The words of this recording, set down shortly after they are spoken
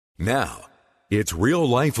Now, it's Real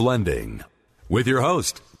Life Lending with your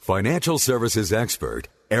host, financial services expert,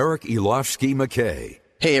 Eric Ilofsky McKay.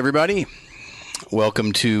 Hey, everybody.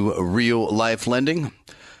 Welcome to Real Life Lending.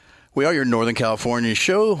 We are your Northern California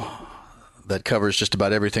show that covers just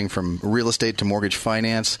about everything from real estate to mortgage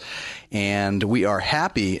finance. And we are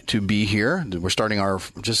happy to be here. We're starting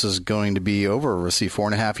just is going to be over, we'll see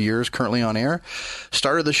 4.5 years currently on air.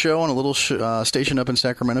 Started the show on a little station up in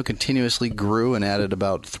Sacramento, continuously grew and added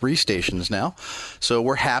about 3 stations now. So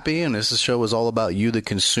we're happy, and this show is all about you, the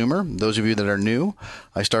consumer. Those of you that are new,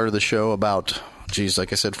 I started the show about,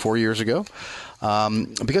 like I said, 4 years ago.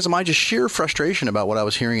 Because of my just sheer frustration about what I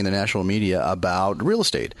was hearing in the national media about real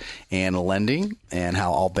estate and lending and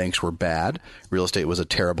how all banks were bad. Real estate was a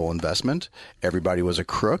terrible investment. Everybody was a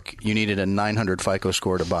crook. You needed a 900 FICO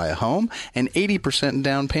score to buy a home and 80%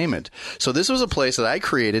 down payment. So this was a place that I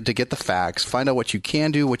created to get the facts, find out what you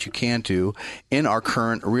can do, what you can't do in our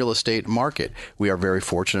current real estate market. We are very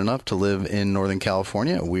fortunate enough to live in Northern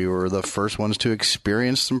California. We were the first ones to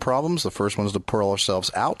experience some problems, the first ones to pull ourselves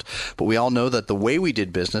out. But we all know that the way we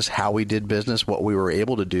did business, how we did business, what we were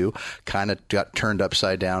able to do kind of got turned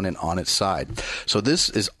upside down and on its side. So this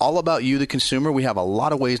is all about you, the consumer. We have a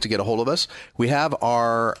lot of ways to get a hold of us. We have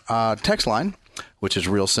our text line, which is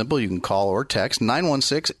real simple. You can call or text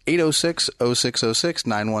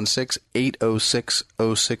 916-806-0606,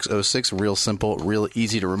 916-806-0606. Real simple, real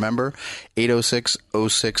easy to remember,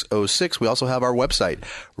 806-0606. We also have our website,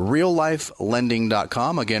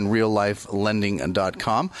 reallifelending.com. Again,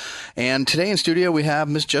 reallifelending.com. And today in studio, we have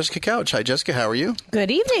Miss Jessica Couch. Hi, Jessica. How are you?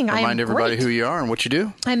 Good evening. Remind everybody who you are and what you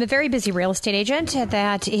do. I'm a very busy real estate agent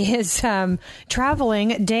that is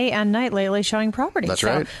traveling day and night lately showing properties. That's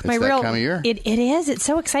right. It's that time of year. It is. It's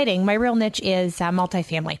so exciting. My real niche is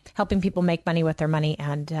multifamily, helping people make money with their money.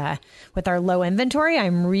 And with our low inventory,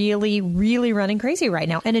 I'm really, really running crazy right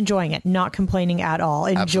now and enjoying it, not complaining at all,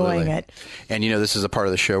 enjoying it. And, this is a part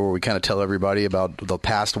of the show where we kind of tell everybody about the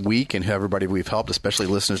past week and everybody we've helped, especially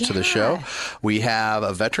listeners to the show. We have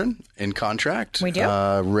a veteran in contract. We do.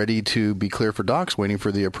 Ready to be clear for docs, waiting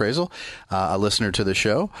for the appraisal, a listener to the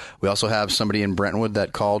show. We also have somebody in Brentwood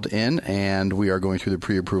that called in, and we are going through the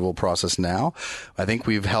pre-approval process now. I think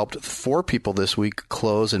we've helped 4 people this week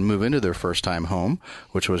close and move into their first-time home,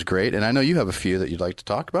 which was great. And I know you have a few that you'd like to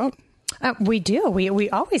talk about. We do. We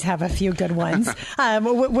always have a few good ones.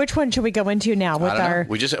 Which one should we go into now? With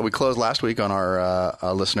we closed last week on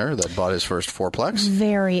our listener that bought his first 4-plex.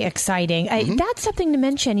 Very exciting. That's something to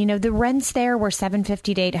mention. The rents there were $750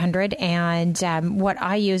 to $800, and what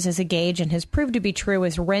I use as a gauge and has proved to be true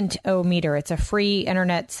is Rent-O-Meter. It's a free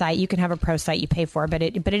internet site. You can have a pro site you pay for, but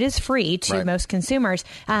it is free to most consumers.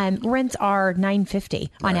 Rents are $950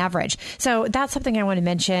 on average. So that's something I want to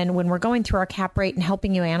mention when we're going through our cap rate and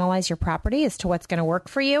helping you analyze your property as to what's going to work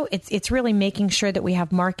for you. It's really making sure that we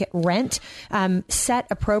have market rent set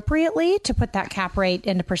appropriately to put that cap rate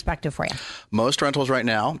into perspective for you. Most rentals right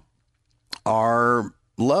now are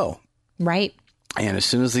low. Right. And as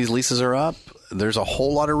soon as these leases are up, there's a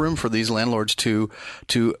whole lot of room for these landlords to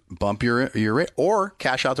bump your rate or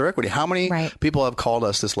cash out their equity. How many people have called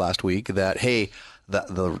us this last week that, hey,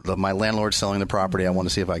 my landlord's selling the property. I want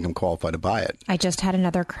to see if I can qualify to buy it. I just had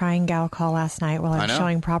another crying gal call last night while I was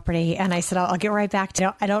showing property, and I said, I'll get right back to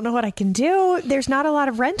you. I don't know what I can do. There's not a lot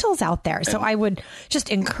of rentals out there. So I would just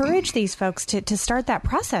encourage these folks to start that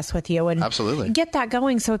process with you and absolutely get that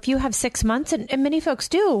going. So if you have 6 months, and many folks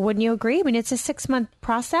do, wouldn't you agree? I mean, it's a 6-month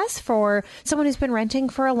process for someone who's been renting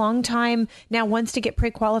for a long time, now wants to get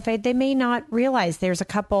pre-qualified. They may not realize there's a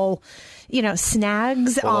couple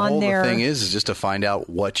snags on there. The thing is just to find out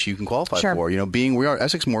what you can qualify for. We are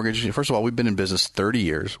Essex Mortgage. First of all, we've been in business 30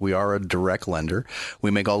 years. We are a direct lender. We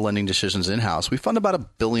make all lending decisions in-house. We fund about $1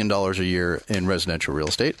 billion a year in residential real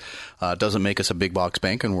estate. It doesn't make us a big box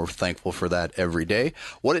bank, and we're thankful for that every day.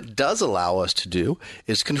 What it does allow us to do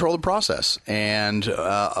is control the process. And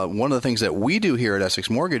one of the things that we do here at Essex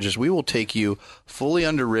Mortgage is we will take you fully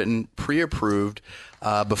underwritten, pre-approved,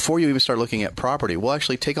 before you even start looking at property. We'll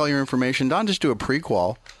actually take all your information, not just do a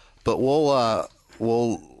pre-qual, but we'll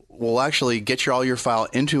actually get all your file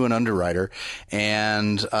into an underwriter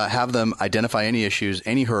and have them identify any issues,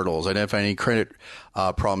 any hurdles, identify any credit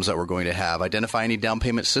problems that we're going to have, identify any down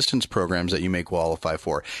payment assistance programs that you may qualify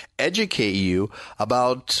for, educate you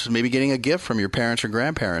about maybe getting a gift from your parents or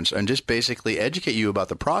grandparents, and just basically educate you about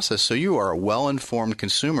the process so you are a well-informed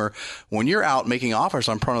consumer when you're out making offers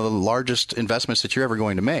on one of the largest investments that you're ever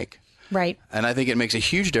going to make. Right. And I think it makes a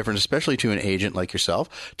huge difference, especially to an agent like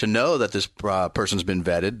yourself, to know that this person's been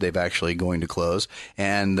vetted, they've actually going to close,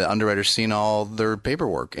 and the underwriter's seen all their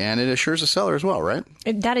paperwork. And it assures the seller as well, right?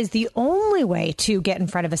 That is the only way to get in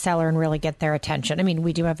front of a seller and really get their attention. I mean,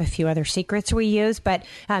 we do have a few other secrets we use, but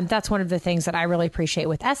that's one of the things that I really appreciate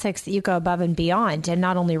with Essex, that you go above and beyond and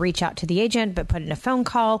not only reach out to the agent, but put in a phone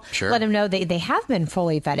call, let them know they have been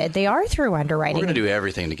fully vetted. They are through underwriting. We're going to do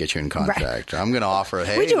everything to get you in contract. Right. I'm going to offer,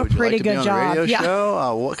 hey, we do a would pretty you like to good be on job. the radio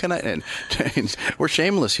show? What can I? And we're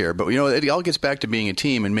shameless here, but it all gets back to being a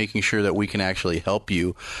team and making sure that we can actually help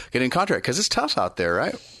you get in contract, because it's tough out there,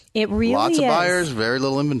 right? It really Lots is. of buyers, very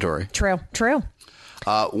little inventory. True.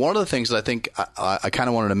 One of the things that I think I kind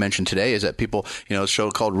of wanted to mention today is that people, a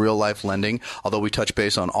show called Real Life Lending, although we touch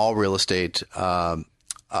base on all real estate,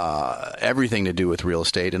 everything to do with real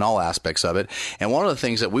estate and all aspects of it. And one of the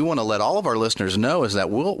things that we want to let all of our listeners know is that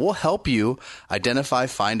we'll help you identify,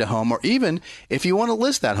 find a home, or even if you want to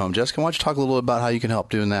list that home. Jessica, why don't you talk a little bit about how you can help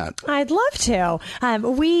doing that? I'd love to.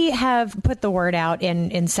 We have put the word out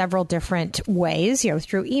in several different ways,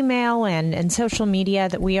 through email and social media,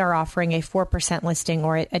 that we are offering a 4% listing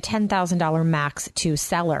or a $10,000 max to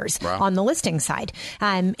sellers on the listing side.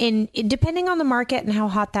 Depending on the market and how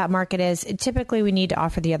hot that market is, typically we need to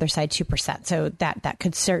offer the other side 2%. So that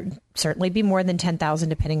could certainly be more than $10,000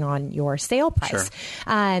 depending on your sale price.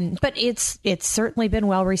 Sure. But it's certainly been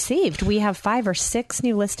well received. We have 5 or 6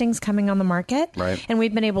 new listings coming on the market, and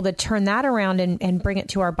we've been able to turn that around and bring it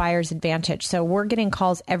to our buyers' advantage. So we're getting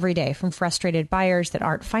calls every day from frustrated buyers that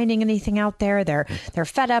aren't finding anything out there. They're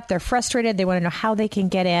fed up, they're frustrated, they want to know how they can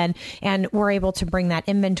get in, and we're able to bring that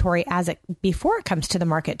inventory before it comes to the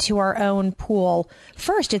market to our own pool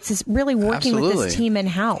first. It's just really working with this team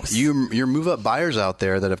in-house. Your move-up buyers out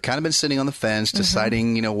there that have kind of been sitting on the fence,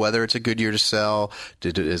 deciding, whether it's a good year to sell,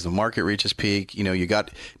 as the market reaches peak, you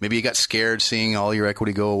got scared seeing all your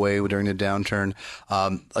equity go away during the downturn.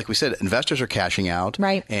 Like we said, investors are cashing out,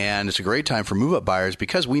 and it's a great time for move-up buyers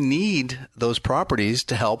because we need those properties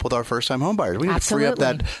to help with our first-time home buyers. We need to free up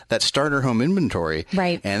that starter home inventory,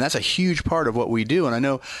 and that's a huge part of what we do. And I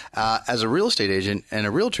know as a real estate agent and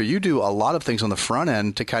a realtor, you do a lot of things on the front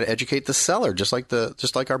end to kind of educate the seller, just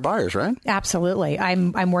like our buyers, right? Absolutely.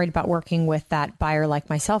 I'm worried about working with that buyer like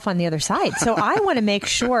myself on the other side. So I want to make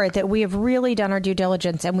sure that we have really done our due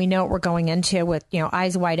diligence and we know what we're going into with,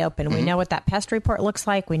 eyes wide open. We know what that pest report looks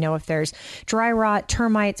like. We know if there's dry rot,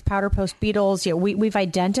 termites, powder post beetles. We've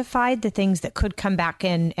identified the things that could come back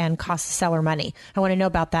in and cost the seller money. I want to know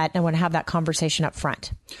about that, and I want to have that conversation up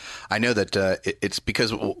front. I know that it's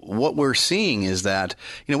because what we're seeing is that,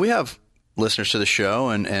 we have listeners to the show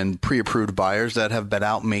and pre-approved buyers that have been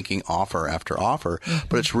out making offer after offer,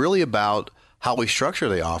 but it's really about how we structure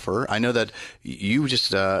the offer. I know that you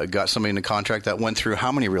just got somebody in a contract that went through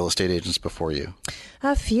how many real estate agents before you?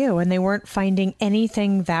 A few, and they weren't finding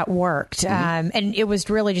anything that worked. And it was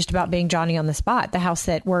really just about being Johnny on the spot. The house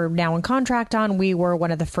that we're now in contract on, we were one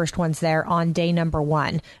of the first ones there on day number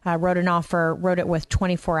 1. Wrote an offer, wrote it with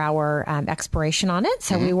 24-hour expiration on it.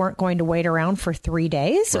 So we weren't going to wait around for 3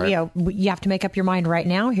 days. You have to make up your mind right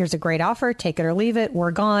now. Here's a great offer. Take it or leave it. We're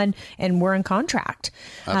gone, and we're in contract.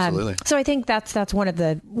 Absolutely. So I think that's one of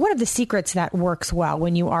the secrets that works well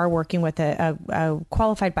when you are working with a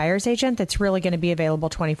qualified buyer's agent that's really going to be available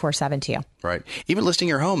 24/7 to you. Right. Even listing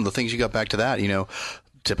your home, the things you got back to that,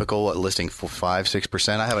 typical listing for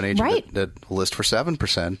 5-6%. I have an agent that will list for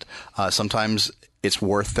 7%. Sometimes it's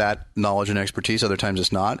worth that knowledge and expertise. Other times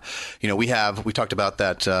it's not. We talked about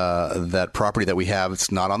that property that we have.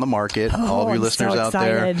 It's not on the market. All of your listeners out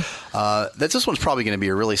there, this one's probably going to be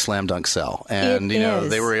a really slam dunk sell. And,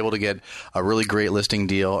 they were able to get a really great listing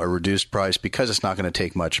deal, a reduced price, because it's not going to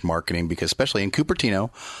take much marketing, because especially in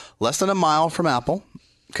Cupertino, less than a mile from Apple,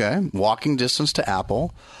 walking distance to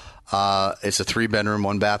Apple. It's a 3-bedroom,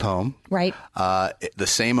 1-bath home. Right. The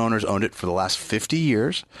same owners owned it for the last 50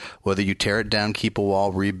 years. Whether you tear it down, keep a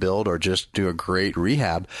wall, rebuild, or just do a great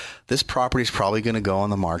rehab, this property is probably going to go on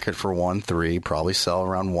the market for 1.3, probably sell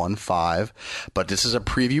around 1.5. But this is a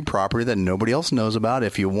preview property that nobody else knows about.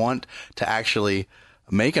 If you want to actually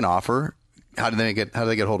make an offer, how do they get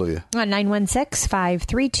hold of you?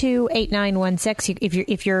 916-532-8916.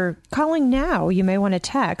 If you're calling now, you may want to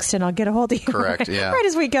text, and I'll get a hold of you. Correct. Yeah. Right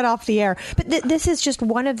as we get off the air. But this is just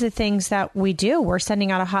one of the things that we do. We're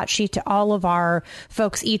sending out a hot sheet to all of our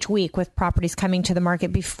folks each week with properties coming to the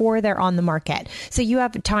market before they're on the market. So you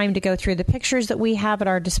have time to go through the pictures that we have at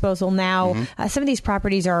our disposal now. Some of these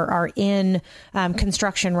properties are in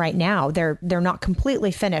construction right now. They're not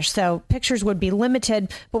completely finished, so pictures would be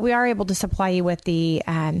limited, but we are able to supply supply you with the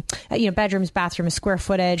bedrooms, bathrooms, square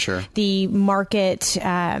footage, Sure. the market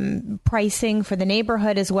pricing for the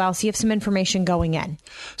neighborhood as well. So you have some information going in.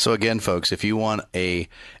 So again, folks, if you want a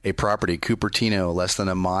property, Cupertino, less than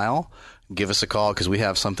a mile, give us a call because we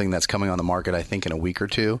have something that's coming on the market, I think, in a week or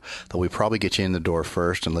two that we probably get you in the door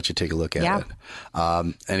first and let you take a look at it.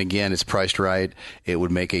 And again, it's priced right. It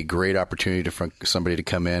would make a great opportunity for somebody to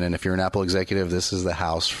come in. And if you're an Apple executive, this is the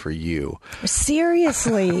house for you.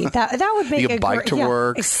 Seriously, that would make you can bike to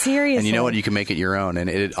work. Seriously, and you know what? You can make it your own. And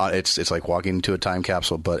it's like walking into a time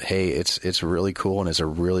capsule. But hey, it's really cool, and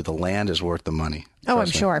the land is worth the money. Oh, I'm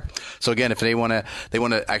sure. So again, if they want to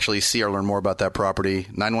actually see or learn more about that property,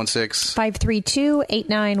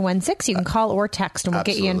 916-532-8916. You can call or text, and we'll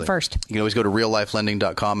get you in first. You can always go to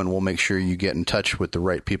reallifelending.com, and we'll make sure you get in touch with the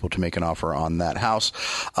right people to make an offer on that house.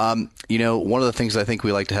 One of the things I think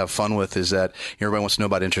we like to have fun with is that everybody wants to know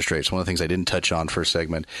about interest rates. One of the things I didn't touch on first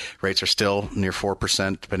segment, rates are still near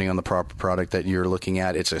 4%, depending on the product that you're looking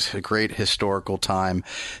at. It's a great historical time.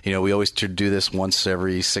 We always do this once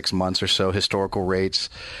every 6 months or so, historical rates.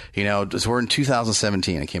 We're in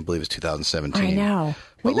 2017. I can't believe it's 2017. I know.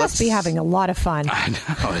 We must be having a lot of fun. I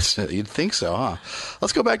know. You'd think so, huh?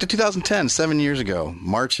 Let's go back to 2010, 7 years ago.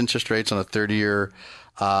 March interest rates on a 30-year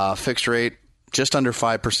fixed rate, just under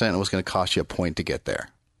 5%. It was going to cost you a point to get there.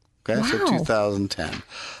 Okay, wow. So 2010.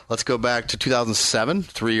 Let's go back to 2007,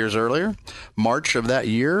 3 years earlier. March of that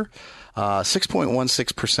year,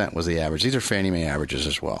 6.16% was the average. These are Fannie Mae averages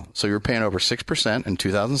as well. So you were paying over 6% in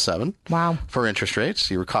 2007. Wow. For interest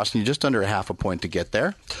rates. You were costing you just under a half a point to get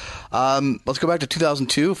there. Let's go back to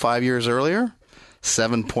 2002, 5 years earlier,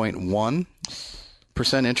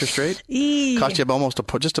 7.1% interest rate. Cost you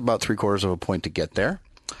just about 3/4 of a point to get there.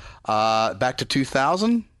 Back to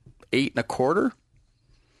 2000, 8.25%.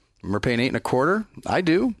 We're paying 8.25%. I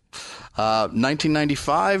do.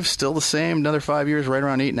 1995, still the same. Another 5 years, right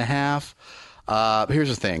around 8.5%. Here's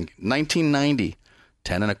the thing: 1990,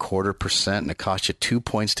 10.25%, and it cost you 2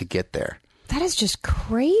 points to get there. That is just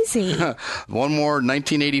crazy. One more: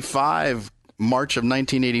 1985. March of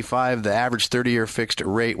 1985, the average 30-year fixed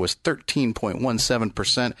rate was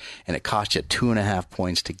 13.17%, and it cost you 2.5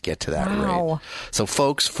 points to get to that rate. So,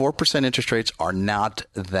 folks, 4% interest rates are not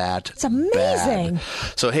that It's amazing. bad.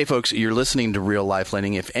 So, hey, folks, you're listening to Real Life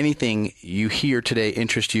Lending. If anything you hear today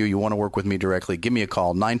interests you, you want to work with me directly, give me a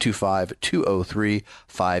call,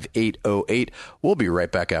 925-203-5808. We'll be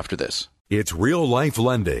right back after this. It's Real Life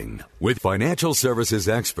Lending with financial services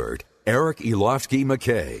expert Eric Elofsky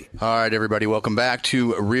McKay. All right, everybody, welcome back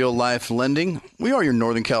to Real Life Lending. We are your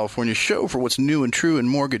Northern California show for what's new and true in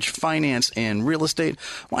mortgage, finance, and real estate.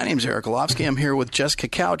 My name's Eric Elofsky. I'm here with Jessica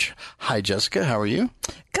Couch. Hi, Jessica. How are you?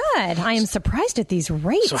 Good. I am surprised at these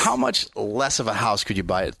rates. So how much less of a house could you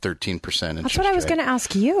buy at 13% interest rate? That's what I was going to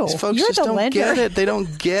ask you. Folks You're just the don't lender. get it. They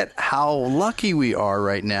don't get how lucky we are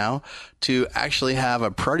right now to actually have a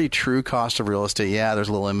pretty true cost of real estate. Yeah, there's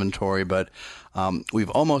a little inventory, but we've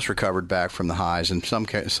almost recovered back from the highs. In some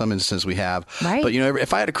instances we have. Right. But,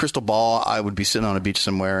 if I had a crystal ball, I would be sitting on a beach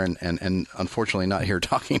somewhere and unfortunately not here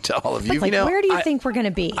talking to all of you. Where do you think we're going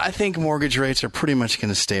to be? I think mortgage rates are pretty much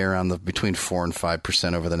going to stay around between 4 and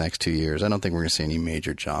 5% over the next 2 years. I don't think we're going to see any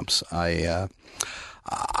major jumps. And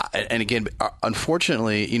again,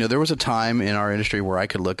 unfortunately, there was a time in our industry where I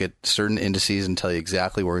could look at certain indices and tell you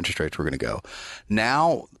exactly where interest rates were going to go.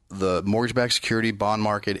 Now, the mortgage-backed security bond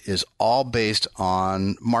market is all based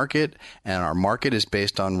on market, and our market is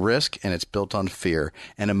based on risk, and it's built on fear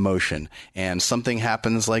and emotion. And something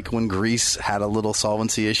happens like when Greece had a little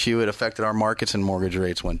solvency issue, it affected our markets and mortgage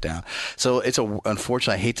rates went down. So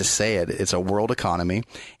unfortunately, I hate to say it, it's a world economy,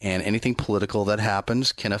 and anything political that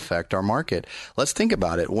happens can affect our market. Let's think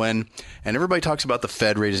about it. And everybody talks about the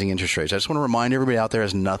Fed raising interest rates. I just want to remind everybody out there it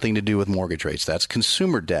has nothing to do with mortgage rates. That's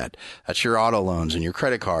consumer debt. That's your auto loans and your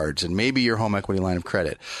credit cards and maybe your home equity line of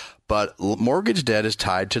credit. But mortgage debt is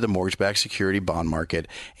tied to the mortgage-backed security bond market.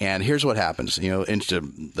 And here's what happens.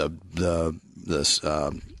 The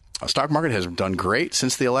stock market has done great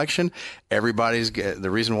since the election. The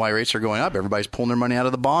reason why rates are going up, everybody's pulling their money out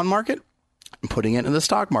of the bond market and putting it in the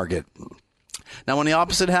stock market. Now, when the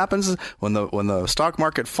opposite happens, when the stock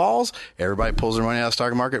market falls, everybody pulls their money out of the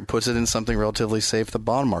stock market and puts it in something relatively safe, the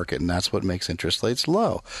bond market. And that's what makes interest rates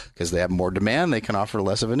low because they have more demand. They can offer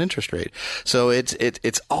less of an interest rate. So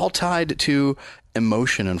it's all tied to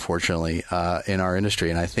emotion, unfortunately, in our industry.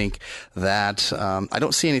 And I think that I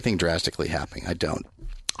don't see anything drastically happening. I don't.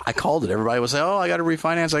 I called it. Everybody would say, I got to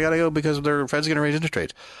refinance. I got to go because the Fed's going to raise interest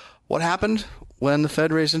rates. What happened when the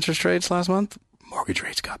Fed raised interest rates last month? Mortgage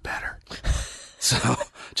rates got better. So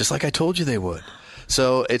just like I told you they would.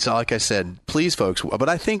 So it's like I said, please, folks. But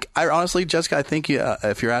honestly, Jessica, I think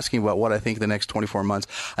if you're asking about what I think the next 24 months,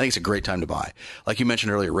 I think it's a great time to buy. Like you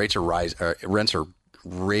mentioned earlier, rents are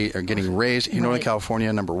getting raised. In Northern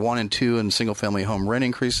California, number 1 and 2 in single family home rent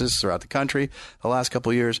increases throughout the country the last couple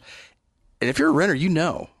of years. And if you're a renter,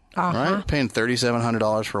 right? Paying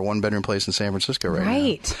 $3,700 for a 1-bedroom place in San Francisco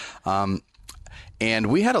right now.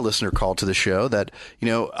 And we had a listener call to the show that,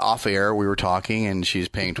 off air we were talking, and she's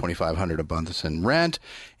paying $2,500 a month in rent.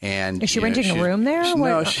 And is she renting a room there?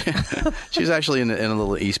 No, she's actually in a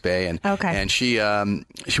little East Bay, and she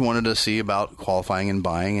wanted to see about qualifying and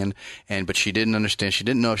buying, but she didn't understand. She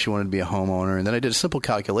didn't know if she wanted to be a homeowner. And then I did a simple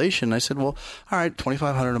calculation. I said, well, all right,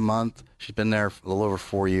 $2,500 a month. She's been there a little over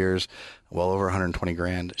 4 years. Well over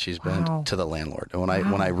 $120,000 she's been to the landlord. And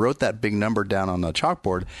when I wrote that big number down on the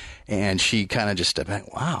chalkboard, and she kind of just stepped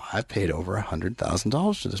back, wow, I've paid over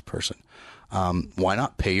 $100,000 to this person. Why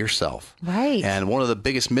not pay yourself? Right. And one of the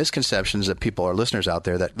biggest misconceptions that people, our listeners out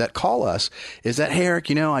there that call us, is that, hey, Eric,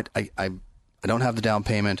 I don't have the down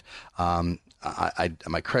payment.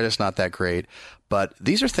 My credit's not that great. But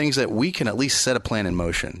these are things that we can at least set a plan in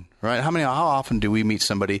motion, right? How often do we meet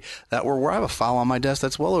somebody that where I have a file on my desk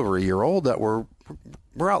that's well over a year old that we're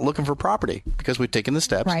out looking for property because we've taken the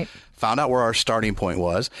steps, found out where our starting point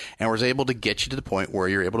was, and was able to get you to the point where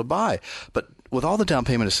you're able to buy. But with all the down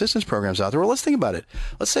payment assistance programs out there, well, let's think about it.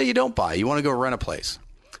 Let's say you don't buy. You want to go rent a place.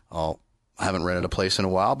 I haven't rented a place in a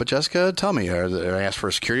while, but Jessica, tell me, are I asked for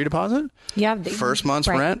a security deposit? Yeah. First month's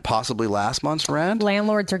rent, possibly last month's rent?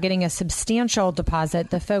 Landlords are getting a substantial deposit.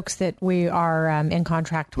 The folks that we are in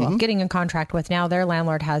contract with, getting in contract with now, their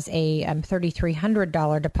landlord has a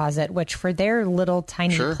 $3,300 deposit, which for their little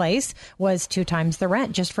tiny place was 2 times the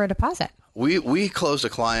rent just for a deposit. We closed a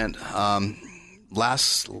client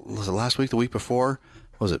last week, the week before?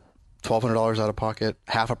 Was it $1,200 out of pocket,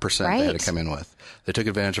 0.5% they had to come in with. They took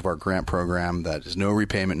advantage of our grant program that is no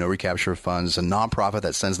repayment, no recapture of funds. It's a nonprofit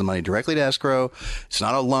that sends the money directly to escrow. It's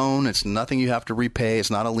not a loan. It's nothing you have to repay. It's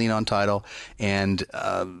not a lien on title. And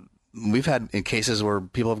we've had in cases where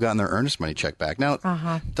people have gotten their earnest money check back. Now, it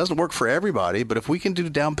doesn't work for everybody, but if we can do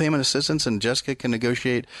down payment assistance and Jessica can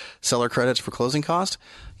negotiate seller credits for closing costs,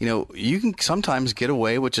 you can sometimes get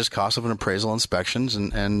away with just cost of an appraisal, inspections,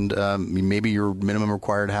 and maybe your minimum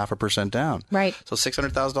required 0.5% down. Right. So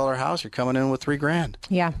 $600,000 house, you're coming in with $3,000.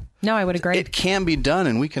 Yeah. No, I would agree. It can be done,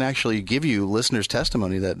 and we can actually give you listeners'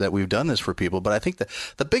 testimony that we've done this for people. But I think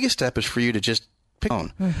the biggest step is for you to just pick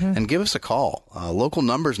phone and give us a call. Local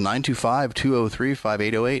numbers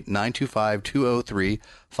 925-203-5808,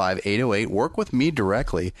 925-203-5808. Work with me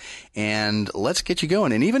directly, and let's get you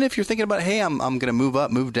going. And even if you're thinking about, hey, I'm going to move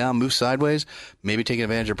up, move down, move sideways, maybe taking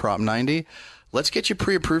advantage of Prop 90, let's get you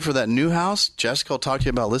pre-approved for that new house. Jessica will talk to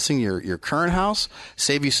you about listing your current house,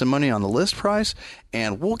 save you some money on the list price,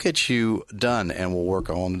 and we'll get you done, and we'll work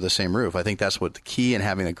on the same roof. I think that's what the key in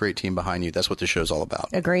having a great team behind you. That's what the show's all about.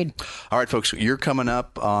 Agreed. All right, folks, you're coming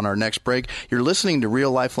up on our next break. You're listening to Real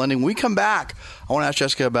Life Lending. When we come back, I want to ask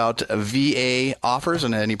Jessica about VA offers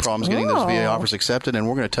and any problems getting those VA offers accepted, and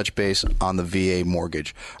we're going to touch base on the VA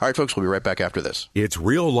mortgage. All right, folks, we'll be right back after this. It's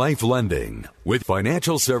Real Life Lending with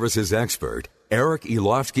financial services expert Eric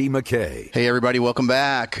Ilofsky McKay. Hey, everybody. Welcome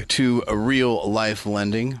back to Real Life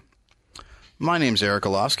Lending. My name's Eric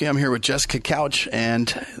Ilofsky. I'm here with Jessica Couch, and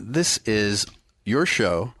this is your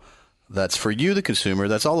show that's for you, the consumer.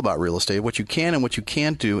 That's all about real estate, what you can and what you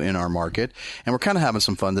can't do in our market. And we're kind of having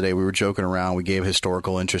some fun today. We were joking around. We gave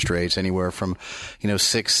historical interest rates anywhere from,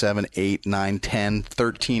 6, 7, 8, 9, 10,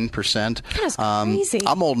 13%. That's crazy.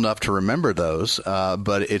 I'm old enough to remember those,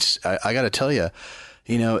 but I got to tell you,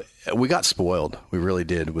 we got spoiled. We really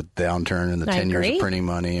did with downturn and the 10 years of printing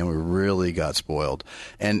money, and we really got spoiled.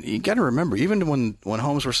 And you got to remember, even when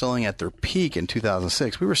homes were selling at their peak in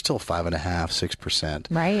 2006, we were still 5.5%, 6%.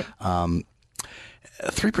 Right.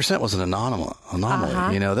 3% was an anomaly.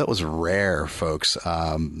 That was rare, folks.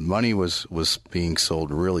 Money was being sold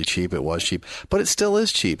really cheap. It was cheap, but it still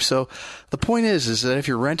is cheap. So the point is that if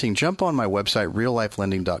you're renting, jump on my website,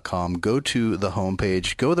 reallifelending.com, go to the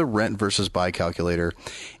homepage, go to the rent versus buy calculator,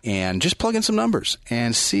 and just plug in some numbers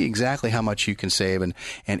and see exactly how much you can save and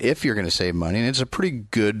if you're going to save money. And it's a pretty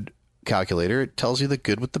good calculator. It tells you the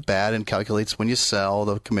good with the bad and calculates when you sell,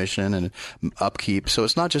 the commission and upkeep. So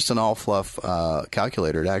it's not just an all fluff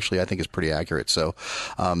calculator. It actually, I think, is pretty accurate. So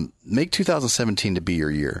make 2017 to be your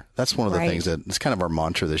year. That's one of the things that it's kind of our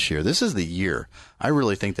mantra this year. This is the year. I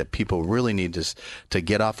really think that people really need to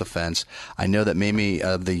get off the fence. I know that maybe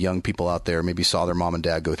the young people out there maybe saw their mom and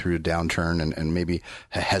dad go through a downturn and maybe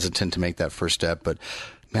hesitant to make that first step, but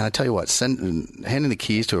Man, I tell you what, handing the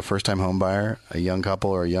keys to a first-time home buyer, a young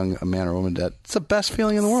couple or a man or woman, that's the best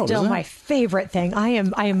feeling in the world, Still isn't it? my favorite thing. I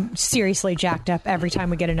am seriously jacked up every time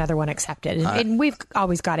we get another one accepted. And we've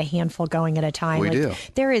always got a handful going at a time. We do.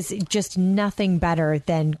 There is just nothing better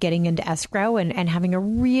than getting into escrow and having a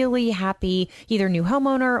really happy either new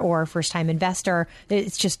homeowner or first-time investor.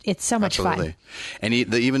 It's so much fun.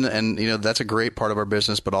 And that's a great part of our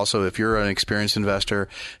business, but also if you're an experienced investor,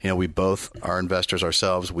 we both are investors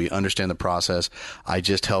ourselves. We understand the process. I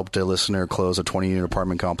just helped a listener close a 20-unit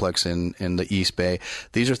apartment complex in the East Bay.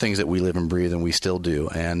 These are things that we live and breathe, and we still do.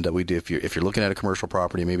 And we do. If you're looking at a commercial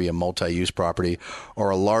property, maybe a multi-use property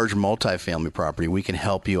or a large multifamily property, we can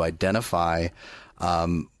help you identify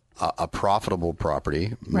a profitable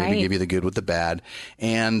property, maybe give you the good with the bad,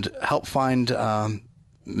 and help find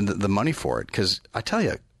the money for it. Because I tell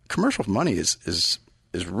you, commercial money is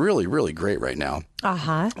really, really great right now.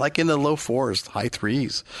 Like in the low 4s, high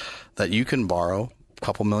 3s, that you can borrow a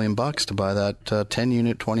couple $1,000,000 to buy that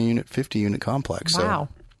 10-unit, 20-unit, 50-unit complex. Wow.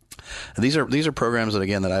 So these are programs that,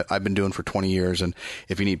 again, that I've been doing for 20 years. And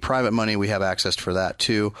if you need private money, we have access for that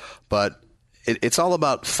too. But it's all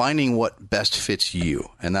about finding what best fits you.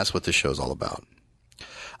 And that's what this show is all about.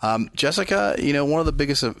 Jessica, one of the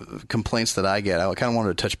biggest complaints that I get, I kind of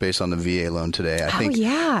wanted to touch base on the VA loan today. I think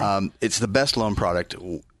it's the best loan product,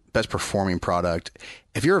 best performing product.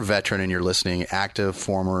 If you're a veteran and you're listening, active,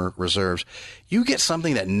 former, reserves, you get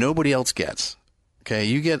something that nobody else gets. Okay,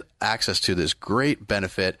 you get access to this great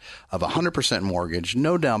benefit of 100% mortgage,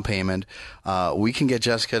 no down payment. We can get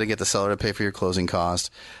Jessica to get the seller to pay for your closing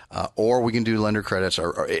costs, or we can do lender credits.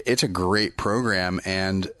 Or it's a great program,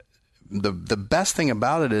 and the best thing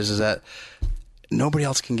about it is that nobody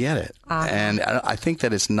else can get it. And I think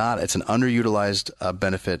that it's an underutilized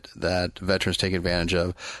benefit that veterans take advantage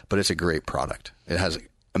of, but it's a great product. It has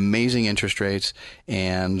amazing interest rates,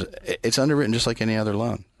 and it's underwritten just like any other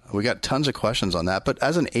loan. We got tons of questions on that. But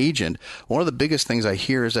as an agent, one of the biggest things I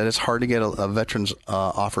hear is that it's hard to get a veteran's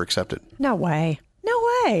offer accepted. No way.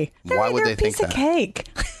 Why would they think that? They're a piece of cake.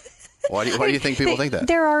 Why do you think people think that?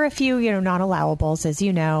 There are a few, non-allowables, as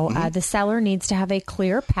you know. The seller needs to have a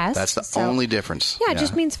clear pest. That's the only difference. Yeah, it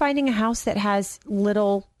just means finding a house that has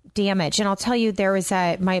little damage. And I'll tell you, there was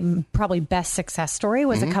my probably best success story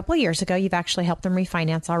was a couple of years ago. You've actually helped them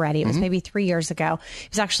refinance already. It was maybe 3 years ago. It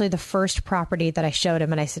was actually the first property that I showed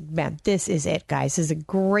him. And I said, man, this is it, guys. This is a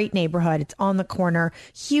great neighborhood. It's on the corner,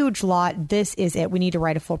 huge lot. This is it. We need to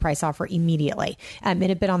write a full price offer immediately. It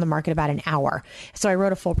had been on the market about an hour. So I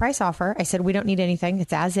wrote a full price offer. I said, we don't need anything.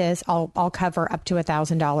 It's as is. I'll cover up to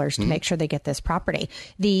 $1,000 to make sure they get this property.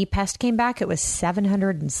 The pest came back. It was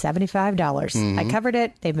 $775. I covered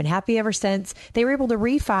it. They've been happy ever since. They were able to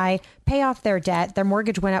refi, pay off their debt. Their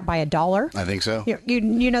mortgage went up by $1. I think so. You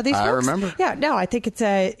know these folks? I remember. Yeah, no, I think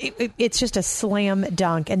it's just a slam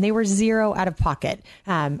dunk, and they were zero out of pocket.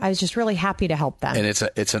 I was just really happy to help them. And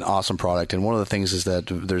it's an awesome product. And one of the things is that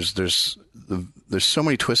there's so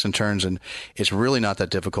many twists and turns, and it's really not that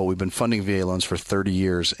difficult. We've been funding VA loans for 30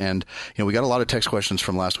 years, and we got a lot of text questions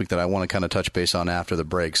from last week that I want to kind of touch base on after the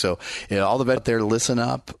break. So all the vet there, listen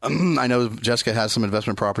up. I know Jessica has some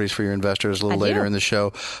investment properties for your investors a little later in the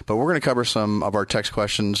show, but we're going to cover some of our text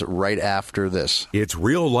questions right after this. It's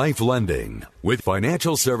Real Life Lending with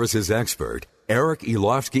financial services expert Eric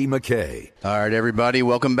Ilofsky McKay. All right, everybody,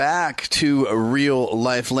 welcome back to Real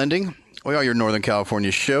Life Lending. We are your Northern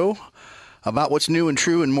California show about what's new and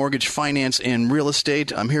true in mortgage finance and real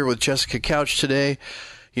estate. I'm here with Jessica Couch today.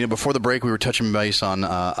 Before the break, we were touching base on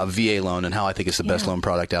a VA loan and how I think it's the best loan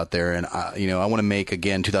product out there. And, I want to make,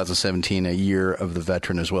 again, 2017 a year of the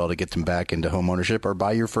veteran as well to get them back into home ownership or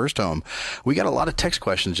buy your first home. We got a lot of text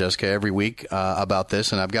questions, Jessica, every week about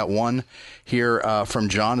this. And I've got one here from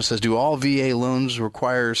John. It says, do all VA loans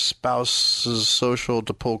require spouse's social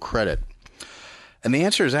to pull credit? And the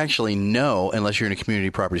answer is actually no, unless you're in a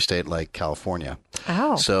community property state like California.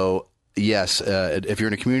 Oh. So, yes, if you're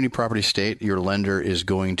in a community property state, your lender is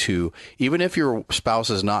going to, even if your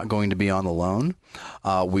spouse is not going to be on the loan,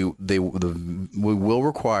 we will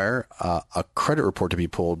require a credit report to be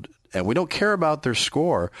pulled. And we don't care about their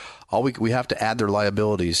score. We have to add their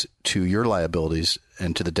liabilities to your liabilities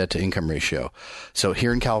and to the debt to income ratio. So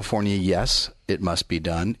here in California, yes, it must be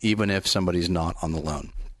done, even if somebody's not on the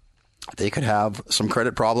loan. They could have some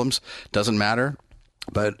credit problems, doesn't matter.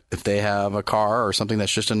 But if they have a car or something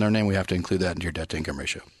that's just in their name, we have to include that in your debt to income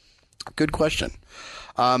ratio. Good question.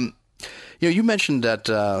 You mentioned that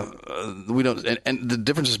we don't, and the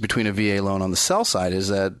differences between a VA loan on the sell side is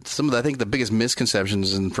that I think the biggest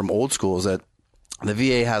misconceptions from old school is that the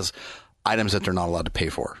VA has items that they're not allowed to pay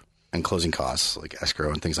for and closing costs like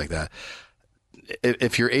escrow and things like that.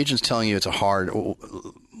 if your agent's telling you it's a hard,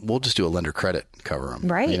 we'll just do a lender credit, cover them.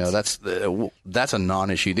 Right. You know, that's a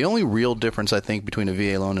non-issue. The only real difference, I think, between a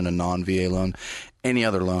VA loan and a non-VA loan, any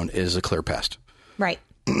other loan, is a clear pest. Right.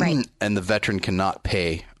 Right. And the veteran cannot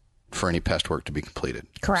pay for any pest work to be completed.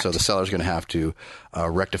 Correct. So the seller's going to have to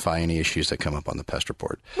rectify any issues that come up on the pest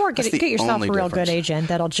report. Or get yourself a real good agent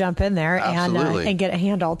that'll jump in there and get it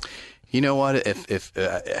handled. You know what? If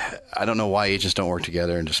I don't know why agents don't work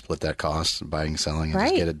together and just split that cost, buying and selling, and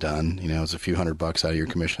just get it done. You know, it's a few $100 out of your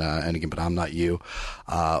commission. And again, but I'm not you.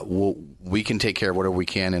 We can take care of whatever we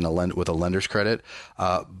can with a lender's credit.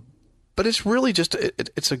 But it's really just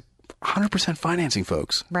it's a 100% financing,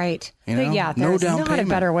 folks. Right. You know, yeah. No There's down not payment. a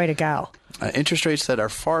better way to go. Interest rates that are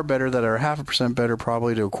far better, that are 0.5% better,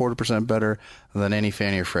 probably to 0.25% better than any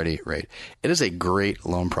Fannie or Freddie rate. It is a great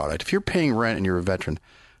loan product. If you're paying rent and you're a veteran,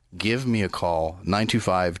 give me a call,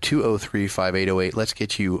 925-203-5808. Let's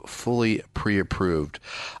get you fully pre-approved.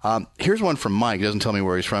 Here's one from Mike. He doesn't tell me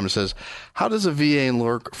where he's from. It says, how does a VA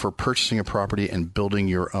work for purchasing a property and building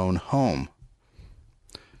your own home?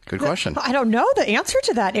 Good question. I don't know the answer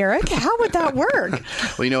to that, Eric. How would that work?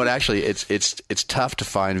 Well, you know what? Actually, it's tough to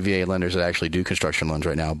find VA lenders that actually do construction loans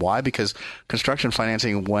right now. Why? Because construction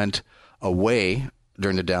financing went away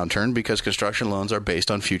during the downturn because construction loans are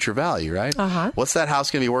based on future value, right? Uh-huh. What's that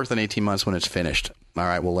house going to be worth in 18 months when it's finished? All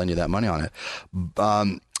right, we'll lend you that money on it.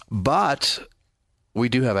 But we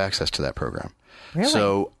do have access to that program. Really?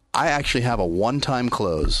 So I actually have a one-time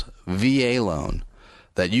close VA loan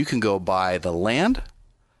that you can go buy the land,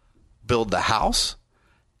 build the house,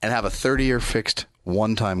 and have a 30-year fixed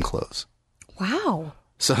one-time close. Wow.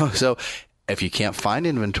 So if you can't find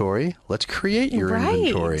inventory, let's create your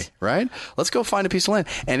inventory, right? Let's go find a piece of land.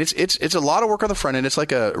 And it's a lot of work on the front end. It's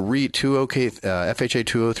like a FHA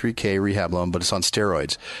 203K rehab loan, but it's on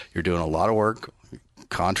steroids. You're doing a lot of work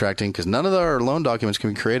contracting because none of our loan documents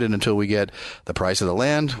can be created until we get the price of the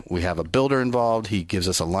land. We have a builder involved. He gives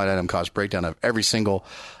us a line item cost breakdown of every single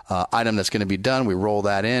item that's going to be done. We roll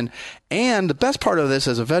that in. And the best part of this,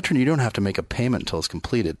 as a veteran, you don't have to make a payment until it's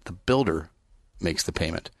completed. The builder makes the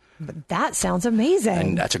payment. But that sounds amazing.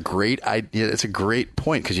 And that's a great idea. It's a great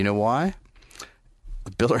point because you know why?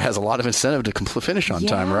 The builder has a lot of incentive to finish on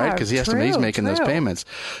time, right? Because he's making those payments.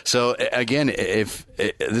 So again, if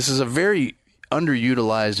this is a very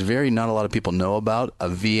underutilized, not a lot of people know about a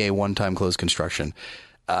VA one-time close construction,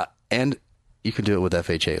 and you can do it with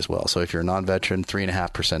FHA as well. So if you're a non-veteran,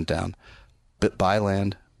 3.5% down, buy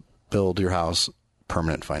land, build your house.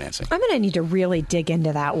 Permanent financing. I'm going to need to really dig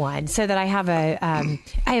into that one so that I have I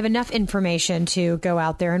have enough information to go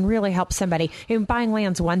out there and really help somebody. Buying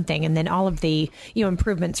land's one thing, and then all of the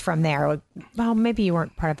improvements from there. Well, maybe you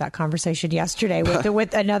weren't part of that conversation yesterday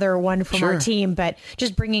with another one from our team, but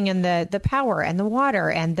just bringing in the power and the water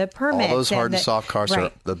and the permits. All those hard and soft costs.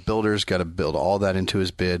 Right. The builder's got to build all that into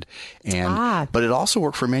his bid, but it also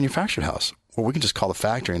worked for a manufactured house. Or we can just call the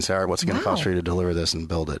factory and say, all right, what's it going to cost for you to deliver this and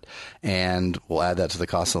build it? And we'll add that to the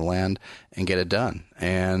cost of the land and get it done.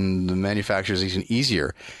 And the manufacturer is even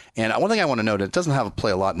easier. And one thing I want to note, it doesn't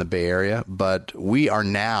play a lot in the Bay Area, but we are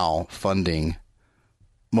now funding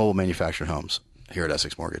mobile manufactured homes here at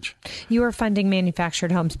Essex Mortgage. You are funding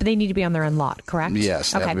manufactured homes, but they need to be on their own lot, correct?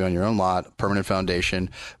 Yes, they have to be on your own lot, permanent foundation,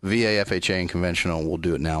 VA, FHA, and conventional. We'll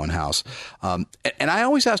do it now in-house. And I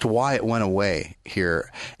always asked why it went away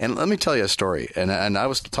here. And let me tell you a story. And I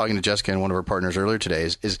was talking to Jessica and one of our partners earlier today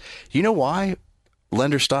is you know why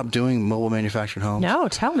lenders stopped doing mobile manufactured homes? No,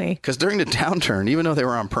 tell me. Because during the downturn, even though they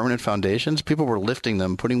were on permanent foundations, people were lifting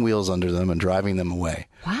them, putting wheels under them, and driving them away.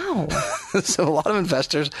 Wow. So a lot of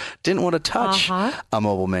investors didn't want to touch a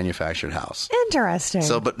mobile manufactured house. Interesting.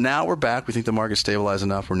 So, but now we're back. We think the market's stabilized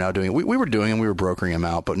enough. We're now doing it. We were doing them. We were brokering them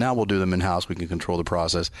out, but now we'll do them in-house. We can control the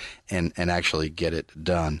process and actually get it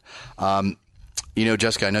done.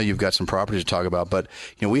 Jessica, I know you've got some properties to talk about, but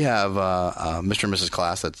we have Mr. and Mrs.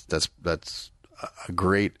 Class. That's a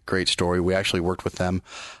great story. We actually worked with them.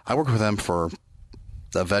 I worked with them for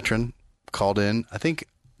a veteran called in.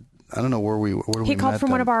 I don't know where we He called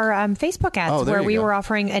from one of our Facebook ads where we were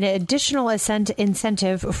offering an additional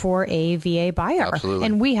incentive for a VA buyer. Absolutely.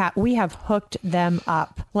 And we have hooked them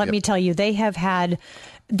up. Let me tell you, they have had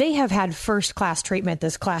first class treatment,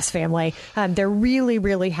 this Class family. They're really,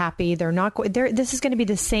 really happy. This is going to be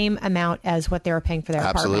the same amount as what they were paying for their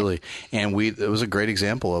Absolutely. apartment. And it was a great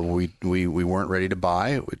example of we weren't ready to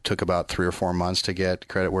buy. It took about 3 or 4 months to get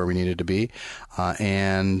credit where we needed to be.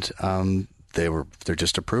 they're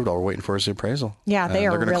just approved. All we're waiting for is the appraisal. Yeah, they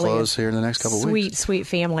are they're going to really close here in the next couple of weeks. Sweet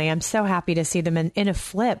family. I'm so happy to see them in a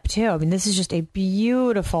flip too. I mean, this is just a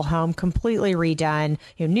beautiful home, completely redone.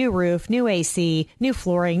 New roof, new AC, new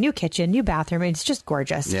flooring, new kitchen, new bathroom. It's just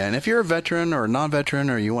gorgeous. Yeah, and if you're a veteran or a non-veteran,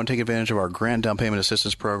 or you want to take advantage of our Grant Down Payment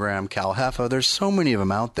Assistance Program, CalHEFA, there's so many of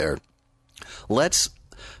them out there. Let's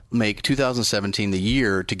make 2017 the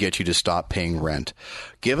year to get you to stop paying rent.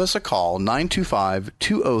 Give us a call,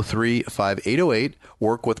 925-203-5808.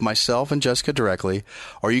 Work with myself and Jessica directly.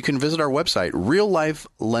 Or you can visit our website,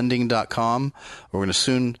 reallifelending.com. We're going to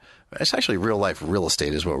soon... It's actually real life real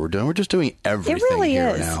estate is what we're doing. We're just doing everything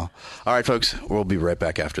here now. All right, folks, we'll be right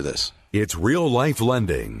back after this. It's Real Life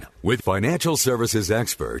Lending with financial services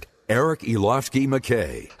expert Eric Ilofsky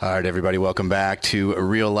McKay. All right, everybody, welcome back to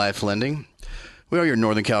Real Life Lending. We are your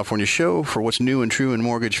Northern California show for what's new and true in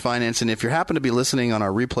mortgage finance. And if you happen to be listening on our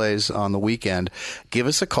replays on the weekend, give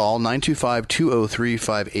us a call,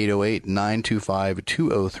 925-203-5808,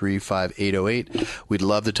 925-203-5808. We'd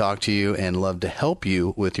love to talk to you and love to help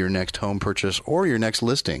you with your next home purchase or your next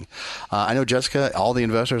listing. I know, Jessica, all the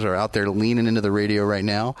investors are out there leaning into the radio right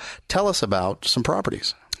now. Tell us about some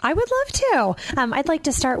properties. I would love to. I'd like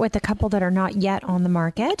to start with a couple that are not yet on the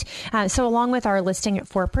market. So along with our listing at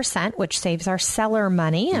 4%, which saves our seller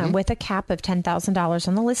money with a cap of $10,000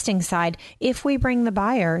 on the listing side, if we bring the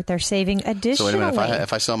buyer, they're saving additionally. So wait a minute,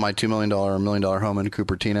 if I sell my $2 million or $1 million home in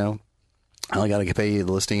Cupertino, I only got to pay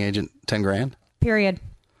the listing agent $10,000? Period.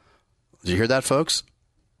 Did you hear that, folks?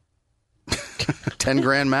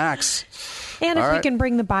 $10,000 max. And if we can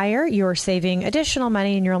bring the buyer, you're saving additional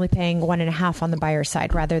money, and you're only paying 1.5 on the buyer's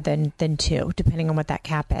side rather than 2, depending on what that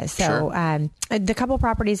cap is. So the couple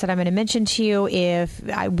properties that I'm going to mention to you, if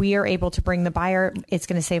we are able to bring the buyer, it's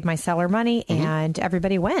going to save my seller money, and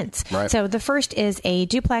everybody wins. Right. So the first is a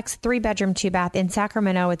duplex, 3-bedroom, 2-bath in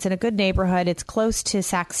Sacramento. It's in a good neighborhood. It's close to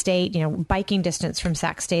Sac State, biking distance from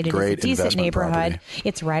Sac State. It is a decent neighborhood. Property.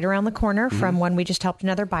 It's right around the corner from one we just helped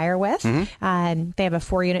another buyer with. They have a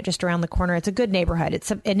 4-unit just around the corner. It's a good neighborhood.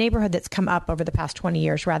 It's a neighborhood that's come up over the past 20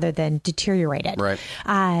 years rather than deteriorated. Right.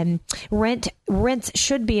 Rents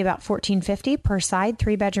should be about $1,450 per side,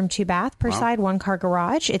 3-bedroom, 2-bath per side, 1-car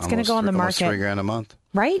garage. It's going to go on the market. Almost $3,000 a month.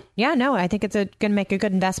 Right? Yeah, no, I think it's going to make a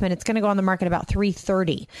good investment. It's going to go on the market about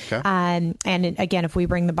 $330. Okay. And again, if we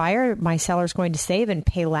bring the buyer, my seller's going to save and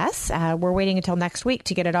pay less. We're waiting until next week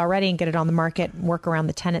to get it all ready and get it on the market and work around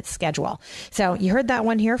the tenant's schedule. So you heard that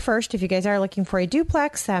one here first. If you guys are looking for a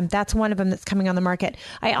duplex, that's one of them that's coming on the market.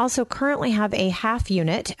 I also currently have a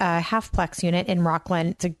half-plex unit in Rockland.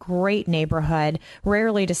 It's a great neighborhood.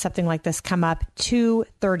 Rarely does something like this come up.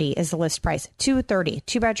 $230 is the list price. $230,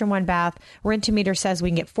 2-bedroom, 1-bath. Rent-to-meter says we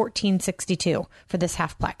can get $1,462 for this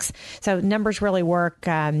halfplex. So numbers really work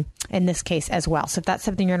in this case as well. So if that's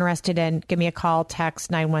something you're interested in, give me a call, text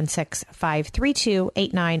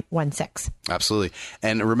 916-532-8916. Absolutely.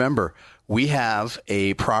 And remember, we have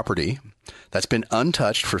a property that's been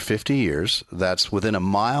untouched for 50 years. That's within a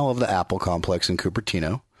mile of the Apple complex in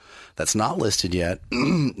Cupertino. That's not listed yet.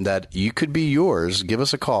 That you could be yours. Give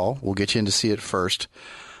us a call. We'll get you in to see it first.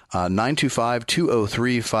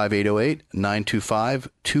 925-203-5808,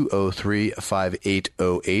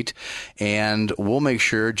 925-203-5808, and we'll make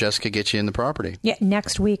sure Jessica gets you in the property. Yeah,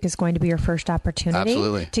 next week is going to be your first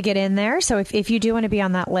opportunity to get in there. So if you do want to be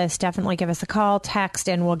on that list, definitely give us a call, text,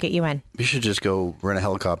 and we'll get you in. You should just go rent a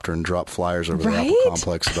helicopter and drop flyers over the Apple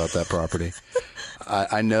complex about that property.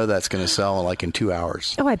 I know that's going to sell in 2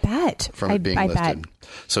 hours. Oh, I bet. From it being listed.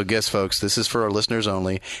 So guess, folks, this is for our listeners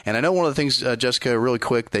only. And I know one of the things, Jessica, really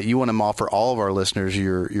quick, that you want to offer all of our listeners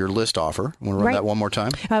your list offer. Want to run that one more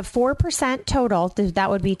time? 4% total. That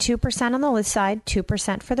would be 2% on the list side,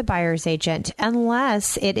 2% for the buyer's agent.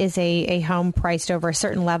 Unless it is a home priced over a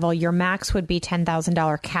certain level, your max would be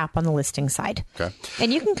 $10,000 cap on the listing side. Okay.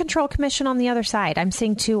 And you can control commission on the other side. I'm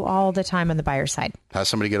seeing 2 all the time on the buyer's side. How's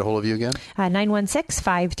somebody get a hold of you again?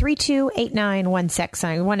 916-532-8916.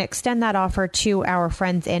 I want to extend that offer to our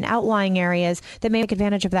friends in outlying areas that may take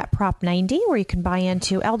advantage of that Prop 90, where you can buy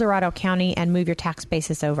into El Dorado County and move your tax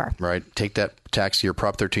basis over. Right. Take that your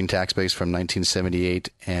Prop 13 tax base from 1978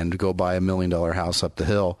 and go buy $1 million house up the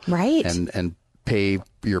hill. Right. And pay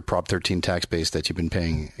your Prop 13 tax base that you've been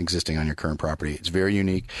paying existing on your current property. It's very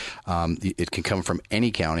unique. It can come from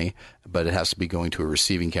any county, but it has to be going to a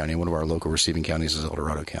receiving county. One of our local receiving counties is El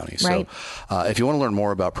Dorado County. Right. So if you want to learn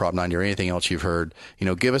more about Prop 90 or anything else you've heard,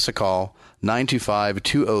 give us a call,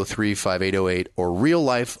 925-203-5808 or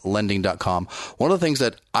reallifelending.com. One of the things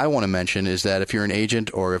that I want to mention is that if you're an agent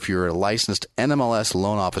or if you're a licensed NMLS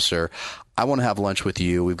loan officer, I want to have lunch with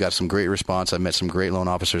you. We've got some great response. I've met some great loan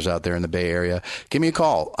officers out there in the Bay Area. Give me a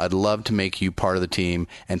call. I'd love to make you part of the team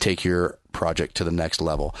and take your project to the next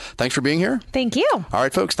level. Thanks for being here. Thank you. All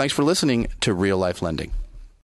right, folks, thanks for listening to Real Life Lending.